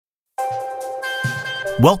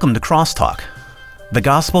Welcome to Crosstalk, the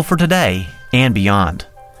gospel for today and beyond.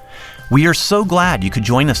 We are so glad you could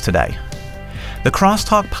join us today. The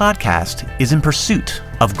Crosstalk podcast is in pursuit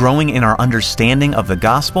of growing in our understanding of the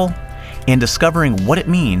gospel and discovering what it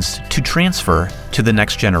means to transfer to the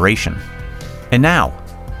next generation. And now,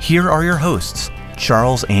 here are your hosts,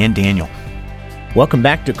 Charles and Daniel. Welcome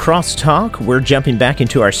back to Crosstalk. We're jumping back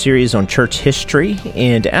into our series on church history,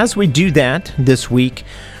 and as we do that this week,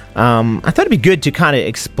 I thought it'd be good to kind of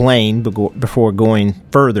explain before going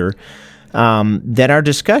further that our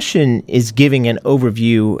discussion is giving an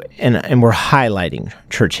overview and we're highlighting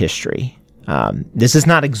church history. This is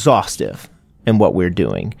not exhaustive in what we're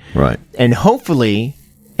doing. Right. And hopefully,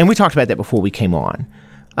 and we talked about that before we came on,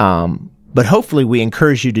 but hopefully we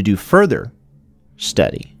encourage you to do further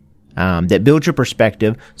study that builds your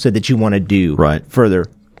perspective so that you want to do further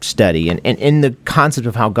study and in the concept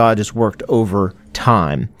of how God has worked over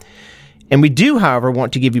time. And we do, however,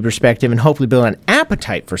 want to give you perspective and hopefully build an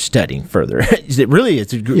appetite for studying further. It really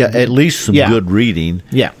is. At least some good reading.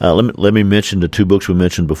 Yeah. Let me mention the two books we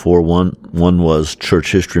mentioned before. One was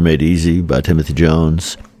Church History Made Easy by Timothy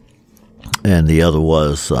Jones, and the other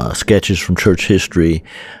was Sketches from Church History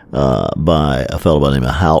by a fellow by the name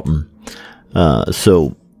of Houghton.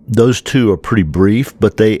 So those two are pretty brief,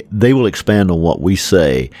 but they will expand on what we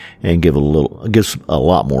say and gives a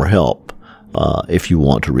lot more help if you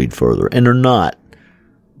want to read further. And they're not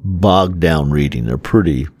bogged down reading. They're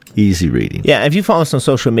pretty easy reading. Yeah, if you follow us on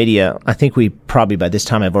social media, I think we probably by this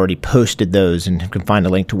time have already posted those and can find a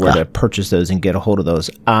link to where to purchase those and get a hold of those.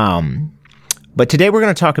 But today we're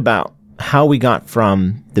going to talk about how we got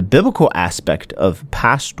from the biblical aspect of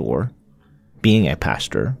pastor, being a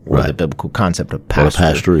pastor, or the biblical concept of pastor. What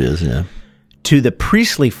a pastor is, yeah. To the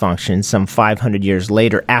priestly function some 500 years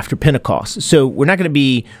later after Pentecost. So we're not going to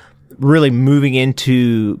be really moving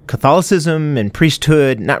into Catholicism and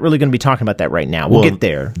priesthood. Not really going to be talking about that right now. We'll get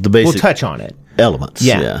there. We'll touch on it. Elements,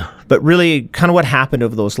 yeah. But really kind of what happened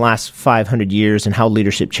over those last 500 years and how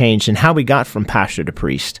leadership changed and how we got from pastor to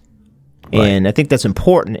priest. Right. And I think that's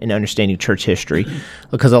important in understanding church history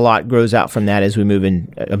because a lot grows out from that as we move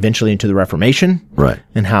in eventually into the Reformation. Right.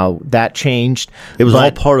 And how that changed. It was all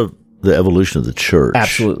part of the evolution of the church.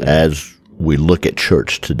 Absolutely. As we look at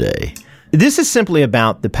church today. This is simply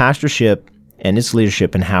about the pastorship and its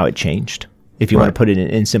leadership and how it changed, if you want to put it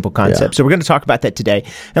in simple concepts. Yeah. So we're going to talk about that today.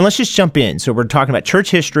 And let's just jump in. So we're talking about church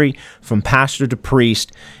history from pastor to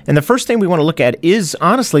priest. And the first thing we want to look at is,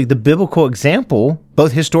 honestly, the biblical example,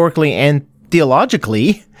 both historically and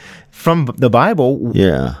theologically, from the Bible,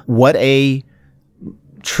 what a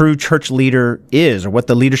true church leader is, or what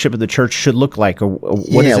the leadership of the church should look like, or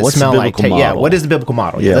what does it smell like? Yeah, what is the biblical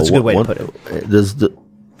model? Yeah, that's a good way to put it.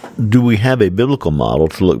 Do we have a biblical model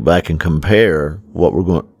to look back and compare what we're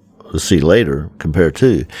going to see later compared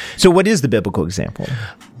to? So what is the biblical example?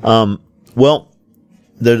 Well,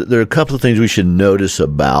 there are a couple of things we should notice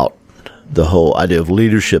about the whole idea of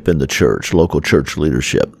leadership in the church, local church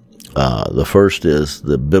leadership. The first is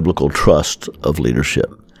the biblical trust of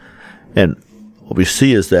leadership. And what we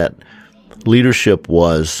see is that leadership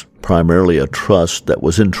was primarily a trust that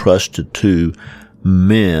was entrusted to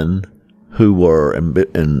men who were,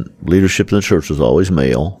 and leadership in the church was always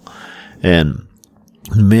male, and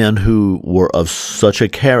men who were of such a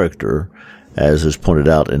character, as is pointed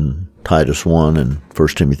out in Titus 1 and 1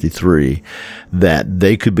 Timothy 3, that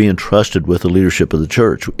they could be entrusted with the leadership of the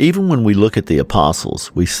church. Even when we look at the apostles,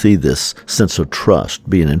 we see this sense of trust,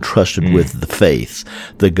 being entrusted with the faith,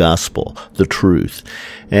 the gospel, the truth.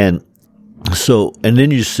 And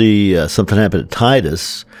then you see something happen at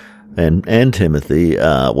Titus and Timothy,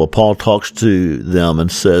 Paul talks to them and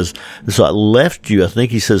says, so I left you, I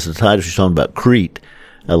think he says to Titus, he's talking about Crete,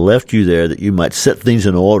 I left you there that you might set things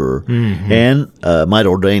in order and might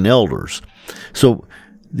ordain elders. So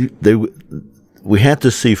we have to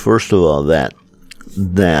see, first of all,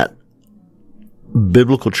 that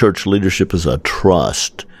biblical church leadership is a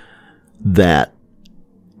trust that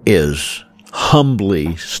is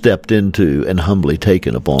humbly stepped into and humbly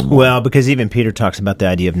taken upon. Well, because even Peter talks about the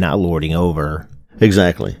idea of not lording over.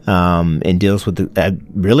 Exactly. And deals with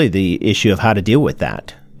really the issue of how to deal with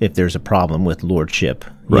that if there's a problem with lordship,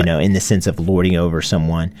 in the sense of lording over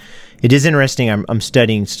someone. It is interesting. I'm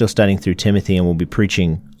still studying through Timothy, and we'll be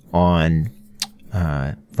preaching on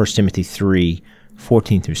 1 Timothy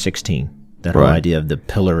 3:14 through 16. That whole idea of the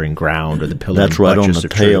pillar and ground, or the pillar and buttress. That's right on the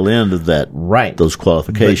tail end of that. Right. Those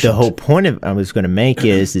qualifications. But the whole point I was going to make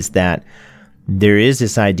is that there is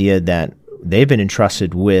this idea that they've been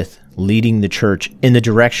entrusted with leading the church in the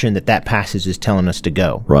direction that passage is telling us to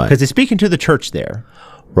go. Right. Because it's speaking to the church there.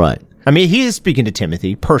 Right. I mean, he is speaking to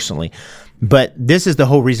Timothy personally, but this is the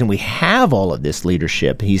whole reason we have all of this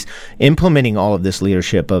leadership. He's implementing all of this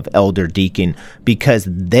leadership of elder, deacon, because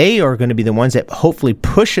they are going to be the ones that hopefully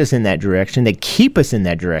push us in that direction, that keep us in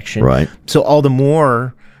that direction. Right. So all the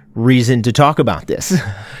more reason to talk about this.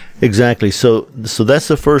 Exactly. So that's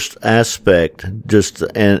the first aspect. Just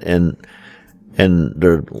and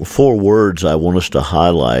there are 4 words I want us to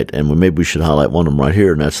highlight, and maybe we should highlight one of them right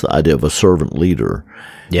here, and that's the idea of a servant leader.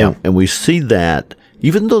 Yeah. And we see that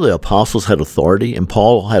even though the apostles had authority and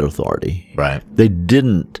Paul had authority, Right. they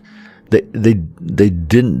didn't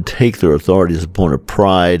take their authority as a point of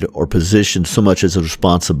pride or position so much as a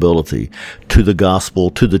responsibility to the gospel,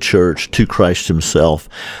 to the church, to Christ himself.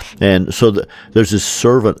 And so there's this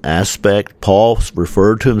servant aspect. Paul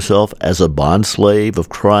referred to himself as a bondslave of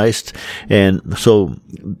Christ. And so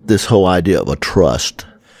this whole idea of a trust.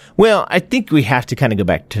 Well, I think we have to kind of go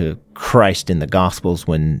back to Christ in the Gospels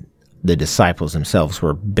when the disciples themselves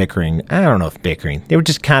were bickering. I don't know if bickering. They were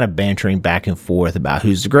just kind of bantering back and forth about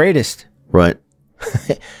who's the greatest. Right.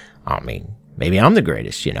 I mean, maybe I'm the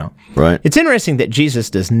greatest, Right. It's interesting that Jesus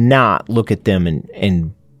does not look at them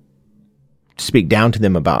and speak down to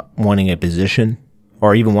them about wanting a position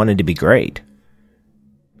or even wanting to be great.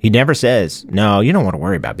 He never says, no, you don't want to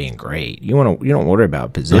worry about being great. You don't worry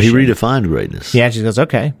about position. No, he redefined greatness. He actually goes,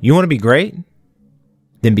 okay, you want to be great?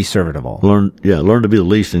 Then be servant of all. Learn to be the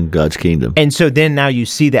least in God's kingdom. And so then now you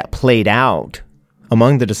see that played out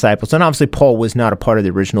among the disciples. And obviously Paul was not a part of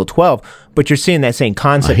the original 12, but you're seeing that same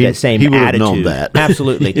concept, that same he would attitude. have known that.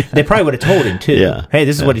 Absolutely. They probably would have told him too. Yeah. Hey,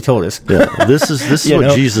 this is what he told us. Yeah. This is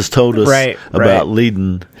what Jesus told us about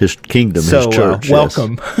leading his kingdom, so, his church.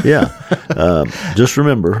 Welcome. Yes. Yeah. Just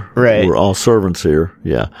remember, we're all servants here.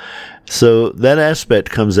 Yeah. So that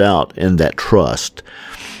aspect comes out in that trust.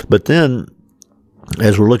 But then,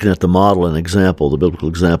 as we're looking at the model and example, the biblical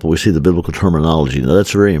example, we see the biblical terminology. Now,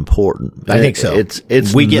 that's very important. I think so.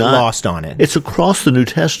 We get lost on it. It's across the New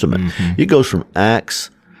Testament. Mm-hmm. It goes from Acts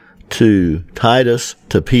to Titus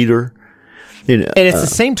to Peter. And it's the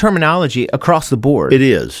same terminology across the board. It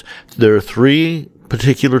is. There are 3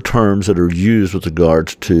 particular terms that are used with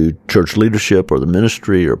regards to church leadership or the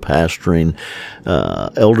ministry or pastoring,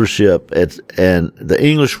 eldership. And the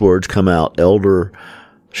English words come out elder,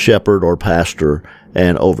 shepherd or pastor,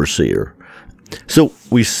 and overseer. So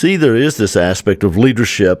we see there is this aspect of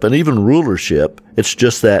leadership and even rulership. It's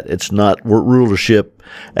just that it's not rulership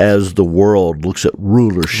as the world looks at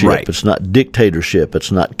rulership. Right. It's not dictatorship. It's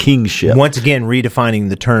not kingship. Once again, redefining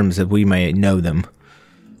the terms that we may know them.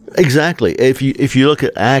 Exactly. If you look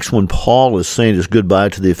at Acts, when Paul is saying his goodbye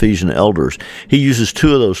to the Ephesian elders, he uses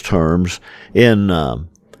 2 of those terms in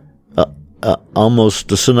almost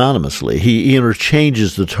synonymously. He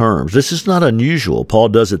interchanges the terms. This is not unusual. Paul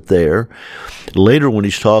does it there. Later, when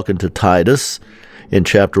he's talking to Titus in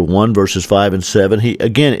chapter 1, verses 5 and 7, he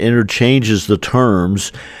again interchanges the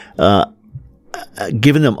terms,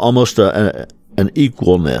 giving them almost an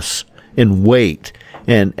equalness in weight.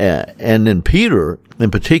 And then Peter, in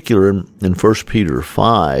particular, in 1 Peter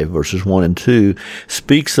 5, verses 1 and 2,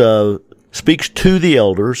 speaks to the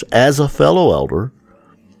elders as a fellow elder.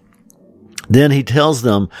 Then he tells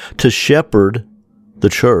them to shepherd the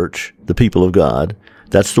church, the people of God.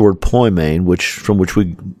 That's the word poimen, from which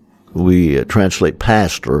we translate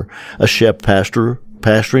pastor,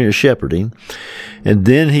 pastoring or shepherding. And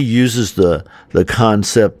then he uses the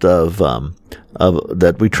concept of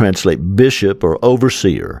that we translate bishop or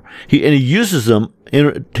overseer. He uses them.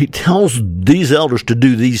 He tells these elders to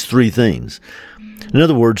do these 3 things. In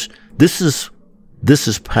other words, this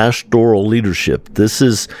is pastoral leadership. This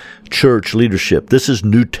is church leadership. This is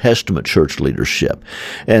New Testament church leadership.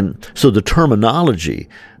 And so the terminology,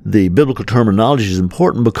 the biblical terminology is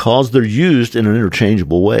important because they're used in an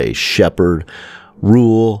interchangeable way. Shepherd,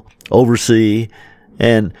 rule, oversee,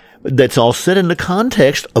 and that's all set in the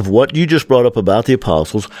context of what you just brought up about the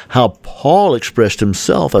apostles, how Paul expressed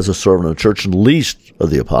himself as a servant of the church and least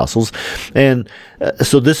of the apostles. And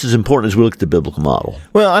so this is important as we look at the biblical model.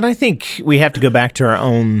 Well, and I think we have to go back to our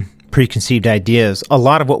own preconceived ideas. A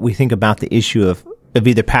lot of what we think about the issue of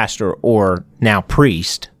either pastor or now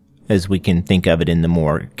priest, as we can think of it in the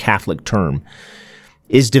more Catholic term,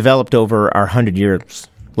 is developed over our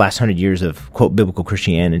last 100 years of, quote, biblical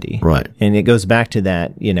Christianity. Right. And it goes back to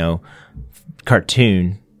that,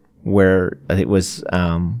 cartoon where it was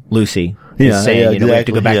Lucy saying, we have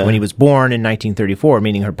to go back when he was born in 1934,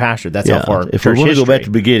 meaning her pastor. That's how far if we want to go back to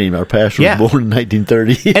the beginning, our pastor was born in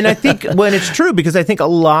 1930. And I think, it's true, because I think a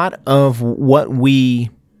lot of what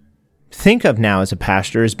we think of now as a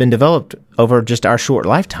pastor has been developed over just our short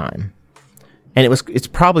lifetime. And it's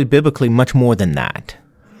probably biblically much more than that.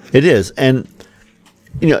 It is. And,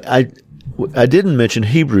 I didn't mention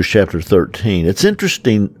Hebrews chapter 13. It's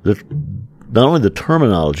interesting that not only the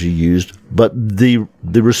terminology used, but the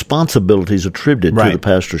responsibilities attributed to the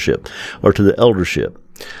pastorship or to the eldership.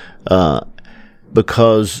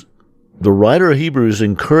 Because the writer of Hebrews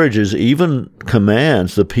encourages, even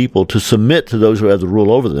commands the people to submit to those who have the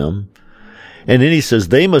rule over them. And then he says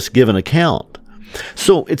they must give an account.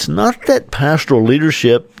 So it's not that pastoral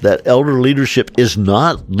leadership, that elder leadership is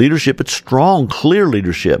not leadership. It's strong, clear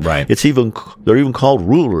leadership. Right. They're even called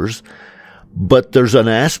rulers, but there's an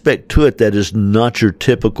aspect to it that is not your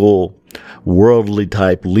typical worldly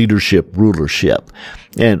type leadership, rulership.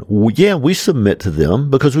 And we submit to them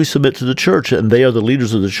because we submit to the church, and they are the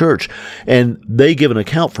leaders of the church, and they give an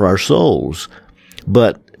account for our souls.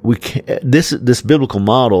 But this biblical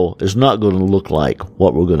model is not going to look like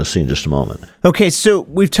what we're going to see in just a moment. Okay, so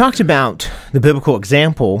we've talked about the biblical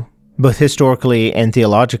example, both historically and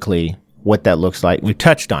theologically, what that looks like. We've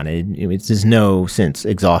touched on it. It's in no sense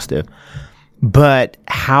exhaustive. But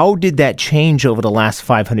how did that change over the last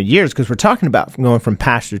 500 years? Because we're talking about going from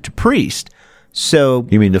pastor to priest. So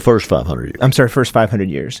you mean the first 500 years? I'm sorry, first 500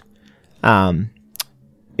 years.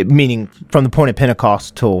 Meaning from the point of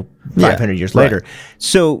Pentecost till 500 years later. Right.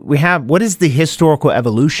 So what is the historical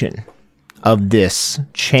evolution of this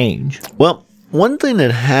change? Well, one thing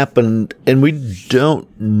that happened, and we don't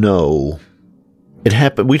know, it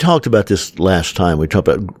happened, we talked about this last time. We talked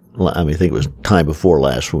about, I think it was time before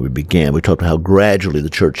last when we began. We talked about how gradually the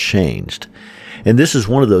church changed. And this is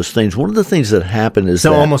one of those things. One of the things that happened is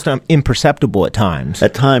so almost imperceptible at times.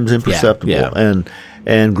 At times imperceptible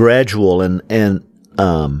and gradual when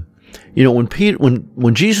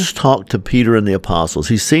Jesus talked to Peter and the apostles,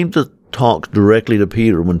 he seemed to talk directly to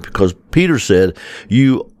Peter because Peter said,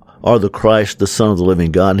 "You are the Christ, the Son of the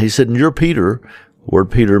living God." And he said, "And you're Peter." Word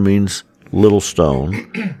Peter means little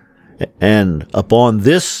stone. "And upon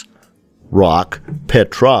this rock,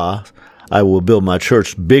 Petra, I will build my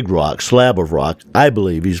church," big rock, slab of rock. I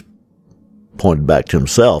believe he's pointed back to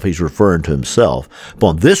himself. He's referring to himself.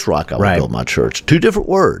 "Upon this rock I will build my church." Two different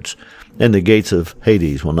words. "And the gates of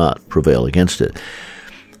Hades will not prevail against it."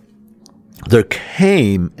 There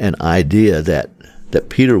came an idea that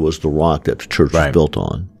Peter was the rock that the church was built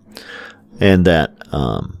on, and that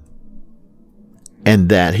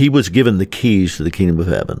he was given the keys to the kingdom of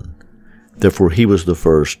heaven. Therefore, he was the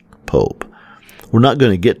first pope. We're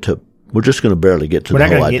just going to barely get to the whole idea. We're not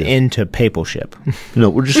going to get into papalship. No,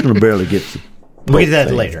 we're just going to barely get to We'll get to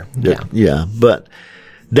that later. Yeah. But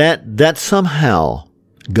that somehow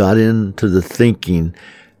got into the thinking,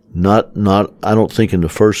 not I don't think in the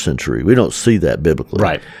first century. We don't see that biblically.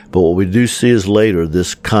 Right. But what we do see is later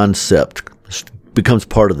this concept becomes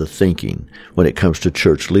part of the thinking when it comes to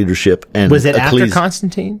church leadership. And was it after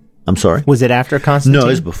Constantine? I'm sorry? Was it after Constantine? No,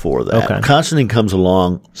 it's before that. Okay. Constantine comes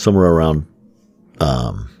along somewhere around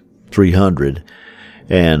 300,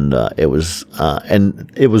 and it was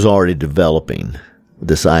already developing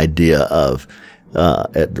this idea of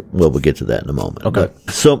we'll get to that in a moment. Okay.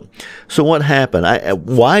 But, so what happened?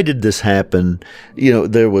 Why did this happen?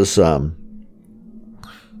 There was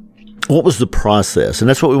what was the process? And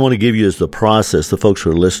that's what we want to give you is the process, the folks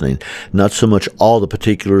who are listening, not so much all the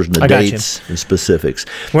particulars and the dates and specifics.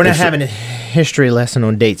 We're not having a history lesson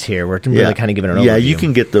on dates here. We're really kind of giving an overview. Yeah, you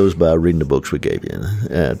can get those by reading the books we gave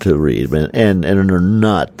you to read, and they're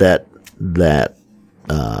not that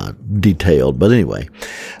detailed. But anyway,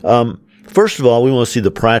 first of all, we want to see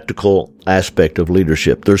the practical aspect of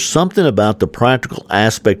leadership. There's something about the practical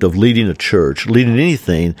aspect of leading a church, leading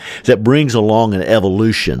anything, that brings along an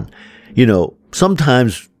evolution.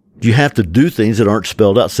 Sometimes you have to do things that aren't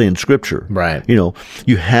spelled out, say in Scripture. Right.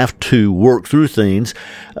 You have to work through things.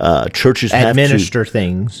 Churches have to administer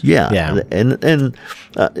things. Yeah. And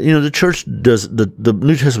the church does, the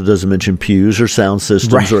New Testament doesn't mention pews or sound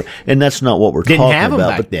systems, and that's not what we're talking about. Didn't have them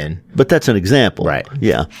back then. But that's an example. Right.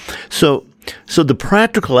 Yeah. So the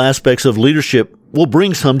practical aspects of leadership will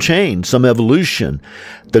bring some change, some evolution.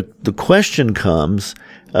 The question comes,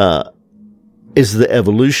 is the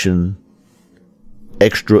evolution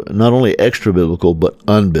not only extra biblical, but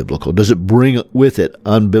unbiblical? Does it bring with it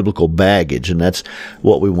unbiblical baggage? And that's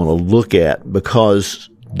what we want to look at, because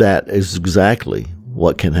that is exactly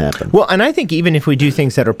what can happen. Well, and I think even if we do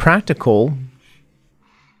things that are practical,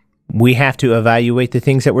 we have to evaluate the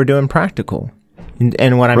things that we're doing practical.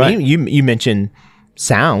 And what I mean, you mentioned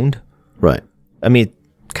sound. Right. I mean,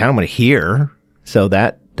 kind of want to hear, so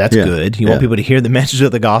that's good. You want people to hear the message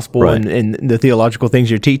of the gospel and the theological things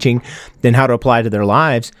you're teaching, then how to apply to their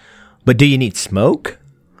lives. But do you need smoke?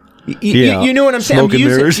 You know what I'm saying? Smoke and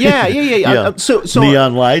mirrors. Yeah. So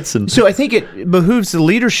neon lights. So I think it behooves the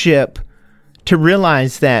leadership to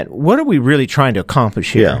realize that what are we really trying to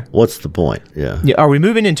accomplish here? Yeah, what's the point? Yeah. Are we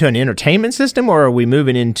moving into an entertainment system, or are we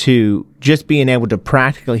moving into just being able to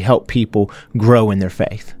practically help people grow in their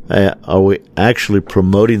faith? Are we actually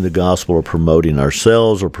promoting the gospel, or promoting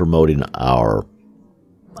ourselves, or promoting our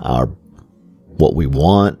what we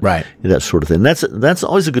want? Right. That sort of thing. That's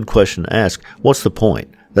always a good question to ask. What's the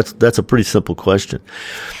point? That's a pretty simple question.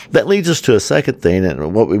 That leads us to a second thing,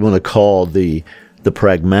 and what we want to call the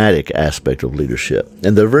pragmatic aspect of leadership.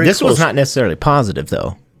 And they're very This was not necessarily positive,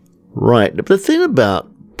 though. Right. But the thing about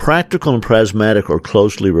practical and pragmatic are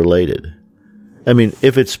closely related. I mean,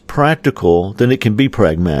 if it's practical, then it can be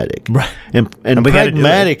pragmatic. Right. And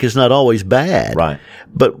pragmatic is not always bad. Right.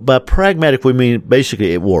 But by pragmatic, we mean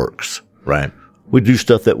basically it works. Right. We do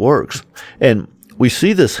stuff that works. And we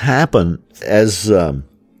see this happen as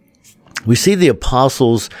we see the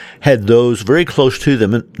apostles had those very close to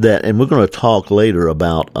them and we're going to talk later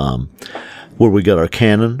about where we got our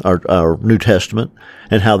canon, our New Testament,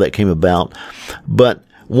 and how that came about. But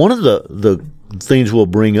one of the things we'll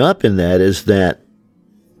bring up in that is that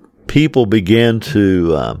people began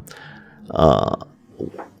to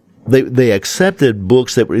they accepted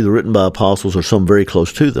books that were either written by apostles or some very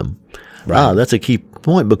close to them. Right. That's a key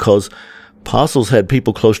point, because apostles had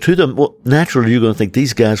people close to them. Well, naturally, you're going to think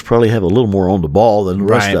these guys probably have a little more on the ball than the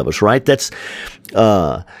rest of us, right? That's,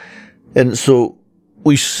 and so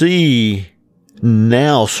we see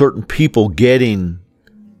now certain people getting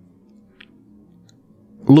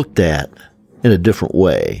looked at in a different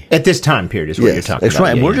way. At this time period is what you're talking about. That's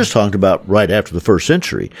right. And we're just talking about right after the first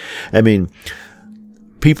century. I mean,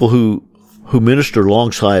 people who ministered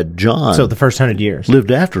alongside John. So the first 100 years.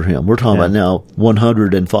 Lived after him. We're talking about now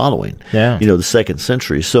 100 and following. Yeah. The second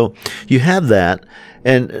century. So you have that.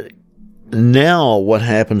 And now what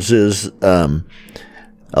happens is, about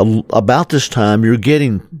this time, you're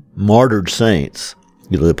getting martyred saints.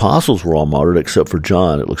 The apostles were all martyred except for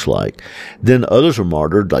John, it looks like. Then others were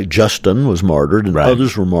martyred, like Justin was martyred, and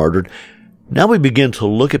others were martyred. Now we begin to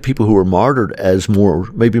look at people who were martyred as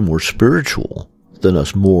maybe more spiritual than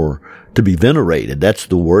us, more to be venerated. That's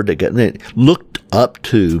the word that got looked up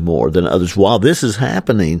to more than others. While this is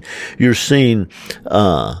happening, you're seeing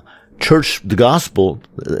the gospel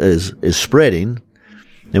is spreading,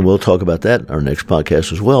 and we'll talk about that in our next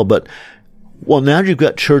podcast as well. But now you've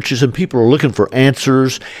got churches and people are looking for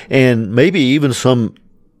answers, and maybe even some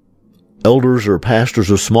elders or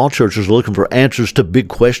pastors of small churches are looking for answers to big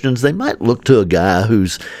questions. They might look to a guy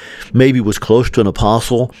who's maybe was close to an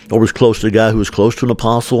apostle, or was close to a guy who was close to an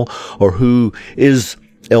apostle, or who is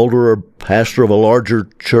elder or pastor of a larger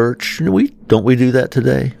church. Don't we do that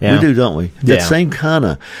today? Yeah. We do, don't we? That same kind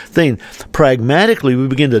of thing. Pragmatically, we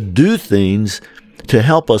begin to do things to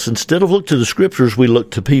help us. Instead of look to the scriptures, we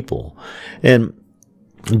look to people. And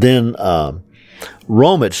then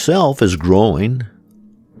Rome itself is growing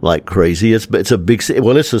like crazy. It's a big city.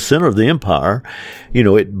 Well, it's the center of the empire.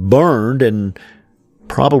 It burned, and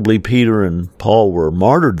probably Peter and Paul were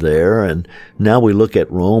martyred there. And now we look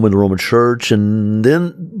at Rome and the Roman Church, and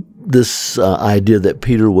then this idea that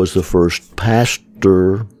Peter was the first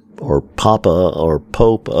pastor or papa or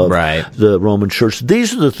pope of the Roman Church.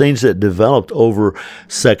 These are the things that developed over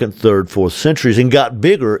 2nd, 3rd, 4th centuries and got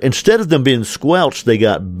bigger. Instead of them being squelched, they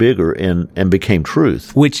got bigger and became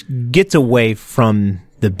truth. Which gets away from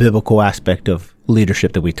the biblical aspect of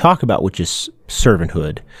leadership that we talk about, which is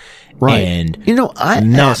servanthood. Right.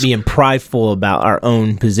 And not being prideful about our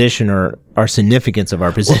own position or our significance of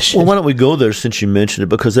our position. Well, why don't we go there since you mentioned it,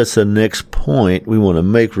 because that's the next point we want to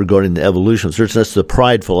make regarding the evolution of church. That's the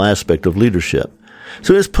prideful aspect of leadership.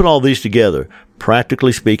 So let's put all these together.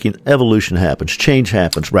 Practically speaking, evolution happens, change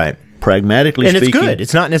happens. Right. Pragmatically speaking. And it's good.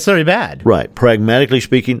 It's not necessarily bad. Right. Pragmatically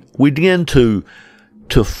speaking, we begin to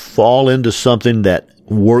fall into something that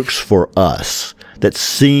works for us, that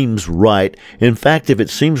seems right. In fact, if it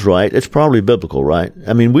seems right, it's probably biblical, right?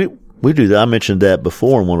 I mean, we do that. I mentioned that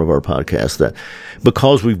before in one of our podcasts, that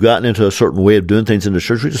because we've gotten into a certain way of doing things in the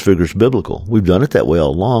church, we just figure it's biblical. We've done it that way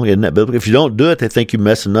all along. Isn't that biblical? If you don't do it, they think you're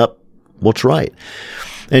messing up what's right.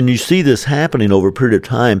 And you see this happening over a period of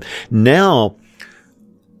time. Now,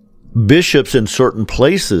 bishops in certain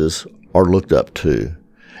places are looked up to.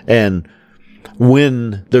 And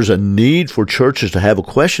when there's a need for churches to have a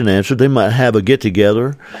question answered, they might have a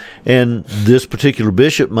get-together, and this particular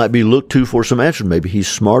bishop might be looked to for some answers. Maybe he's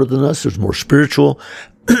smarter than us, there's more spiritual,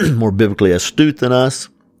 more biblically astute than us,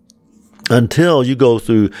 until you go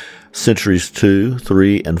through centuries 2,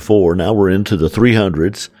 3, and 4. Now we're into the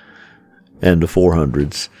 300s and the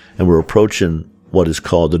 400s, and we're approaching what is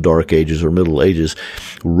called the Dark Ages or Middle Ages,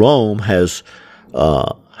 Rome has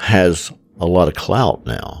a lot of clout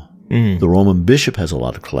now. The Roman bishop has a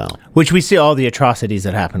lot of clout. Which we see all the atrocities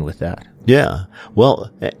that happen with that. Yeah. Well,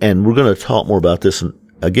 and we're going to talk more about this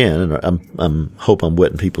again, and hope I'm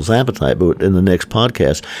whetting people's appetite, but in the next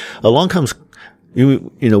podcast, along comes,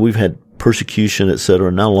 we've had persecution, et cetera,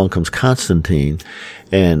 and now along comes Constantine,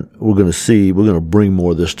 and we're going to bring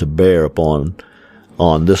more of this to bear upon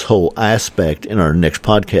this whole aspect in our next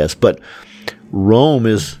podcast. But Rome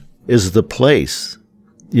is the place,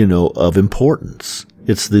 of importance.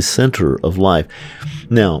 It's the center of life.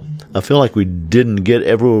 Now, I feel like we didn't get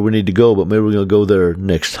everywhere we need to go, but maybe we're going to go there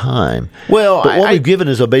next time. Well, but what we've given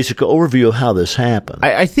is a basic overview of how this happened.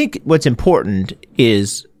 I think what's important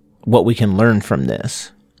is what we can learn from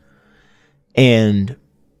this. And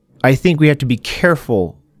I think we have to be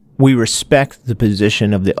careful. We respect the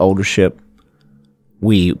position of the eldership.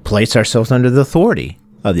 We place ourselves under the authority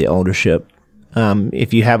of the eldership.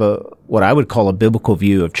 If you have what I would call a biblical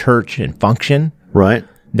view of church and function, right,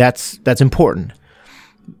 that's important.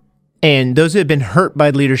 And those who have been hurt by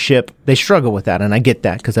leadership, they struggle with that, and I get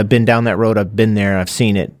that because I've been down that road, I've been there, I've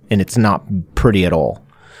seen it, and it's not pretty at all.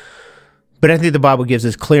 But I think the Bible gives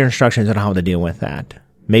us clear instructions on how to deal with that.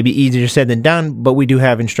 Maybe easier said than done, but we do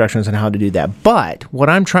have instructions on how to do that. But what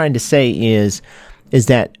I'm trying to say is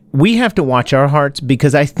that we have to watch our hearts,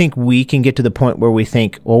 because I think we can get to the point where we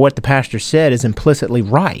think, well, what the pastor said is implicitly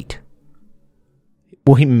right.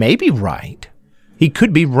 Well, he may be right. He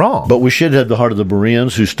could be wrong. But we should have the heart of the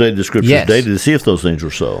Bereans who studied the Scriptures daily to see if those things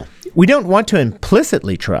were so. We don't want to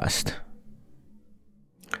implicitly trust.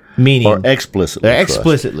 Meaning, or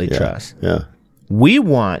explicitly trust. Yeah. We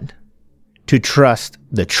want to trust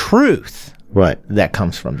the truth that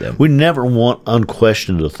comes from them. We never want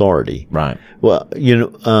unquestioned authority. Right. Well,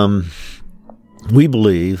 I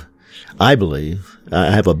believe, I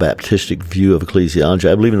have a Baptistic view of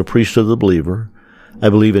ecclesiology. I believe in the priesthood of the believer. I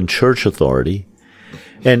believe in church authority.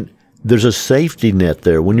 And there's a safety net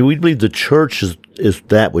there. When we believe the church is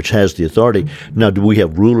that which has the authority. Now, do we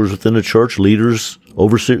have rulers within the church, leaders,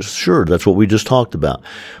 overseers? Sure, that's what we just talked about.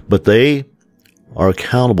 But they are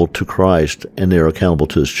accountable to Christ, and they are accountable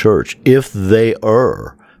to His church. If they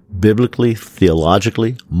err biblically,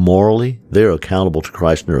 theologically, morally, they're accountable to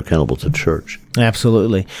Christ and they're accountable to the church.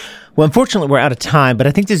 Absolutely. Well, unfortunately, we're out of time, but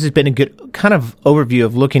I think this has been a good kind of overview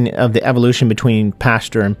of looking at the evolution between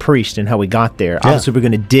pastor and priest and how we got there. Yeah. Obviously, we're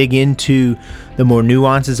going to dig into the more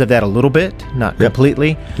nuances of that a little bit, not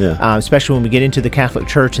completely, especially when we get into the Catholic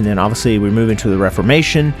Church, and then obviously we move into the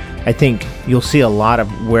Reformation. I think you'll see a lot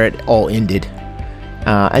of where it all ended.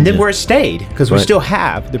 And then where it stayed, because we still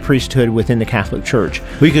have the priesthood within the Catholic Church.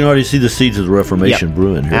 We can already see the seeds of the Reformation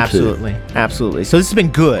brewing here, Absolutely. So this has been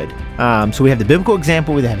good. So we have the biblical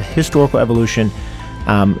example, we have the historical evolution,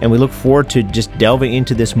 and we look forward to just delving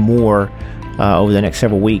into this more over the next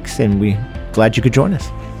several weeks, and we're glad you could join us.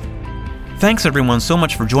 Thanks, everyone, so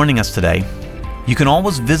much for joining us today. You can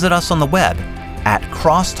always visit us on the web at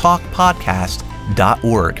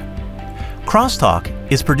crosstalkpodcast.org. Crosstalk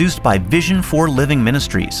is produced by Vision for Living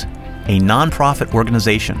Ministries, a nonprofit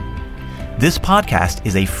organization. This podcast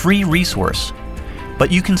is a free resource,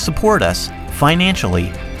 but you can support us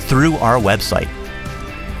financially through our website.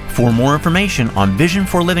 For more information on Vision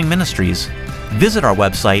for Living Ministries, visit our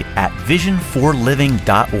website at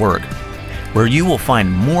visionforliving.org, where you will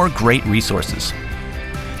find more great resources.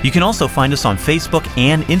 You can also find us on Facebook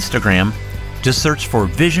and Instagram. Just search for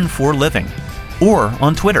Vision for Living, or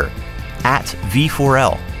on Twitter at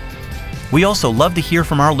V4L. We also love to hear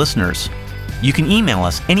from our listeners. You can email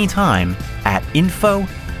us anytime at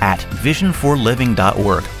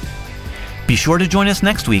info@visionforliving.org. Be sure to join us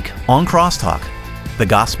next week on Crosstalk, the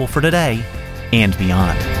gospel for today and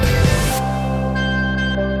beyond.